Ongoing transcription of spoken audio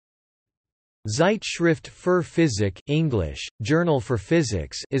Zeitschrift für Physik English, Journal for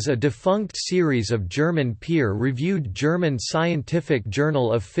Physics is a defunct series of German peer-reviewed German scientific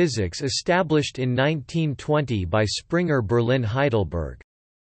journal of physics established in 1920 by Springer Berlin Heidelberg.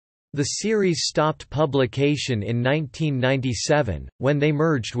 The series stopped publication in 1997, when they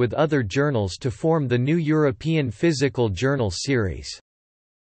merged with other journals to form the new European Physical Journal series.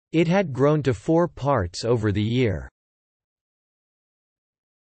 It had grown to 4 parts over the year.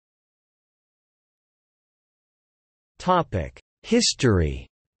 History.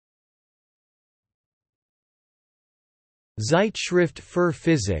 Zeitschrift für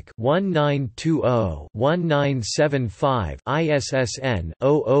Physik 1920-1975 ISSN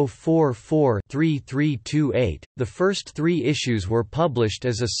 0044-3328. The first 3 issues were published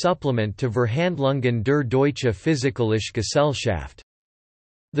as a supplement to Verhandlungen der Deutsche Physikalische Gesellschaft.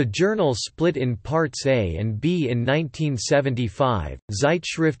 The journal split in parts A and B in 1975,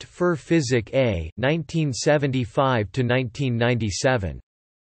 Zeitschrift für Physik A 1975–1997.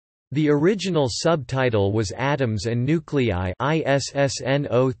 The original subtitle was Atoms and Nuclei ISSN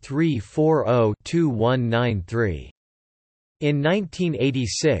 0340-2193. In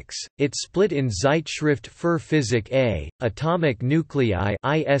 1986, it split in Zeitschrift für Physik A, Atomic Nuclei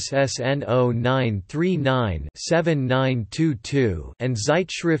ISSN 0939-7922 and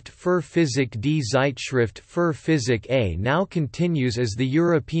Zeitschrift für Physik D. Zeitschrift für Physik A now continues as the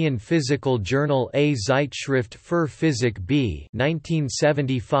European Physical Journal A. Zeitschrift für Physik B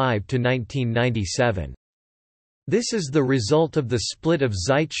 1975–1997. This is the result of the split of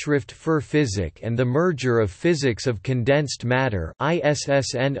Zeitschrift für Physik and the merger of Physics of Condensed Matter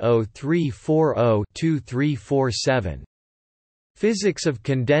ISSN 0340-2347. Physics of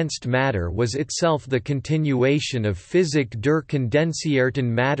Condensed Matter was itself the continuation of Physik der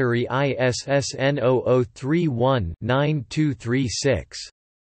kondensierten Materie ISSN 0031-9236.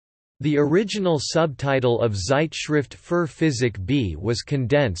 The original subtitle of Zeitschrift für Physik B was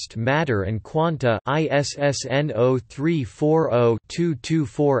Condensed Matter and Quanta ISSN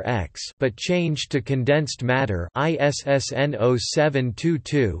 0340-224X but changed to Condensed Matter ISSN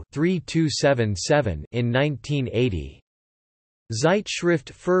 0722-3277 in 1980.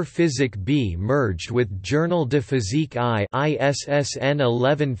 Zeitschrift für Physik B merged with Journal de Physique I ISSN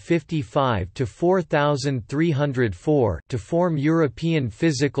 1155-4304 to form European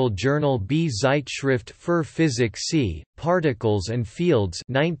Physical Journal B. Zeitschrift für Physik C, Particles and Fields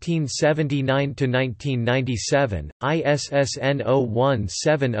 1979–1997, ISSN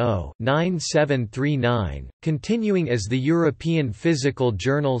 0170-9739, continuing as the European Physical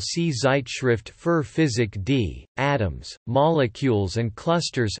Journal C. Zeitschrift für Physik D, Atoms, Molecules and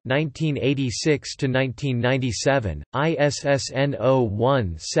Clusters 1986–1997, ISSN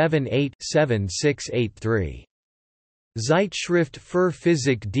 0178-7683. Zeitschrift für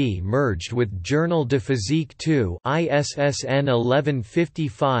Physik D merged with Journal de Physique II ISSN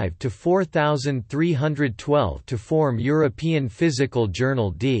 1155-4312 to form European Physical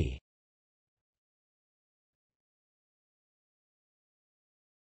Journal D.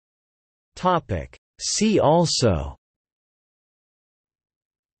 See also: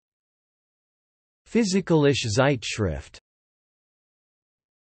 Physikalische Zeitschrift.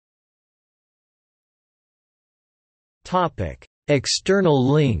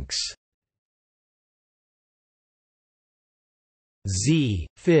 External links: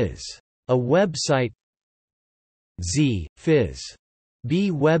 Z-Phys. A website. Z-Phys.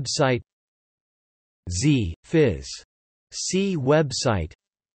 B website. Z-Phys. C website.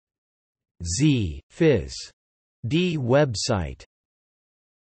 Z-Phys. D website.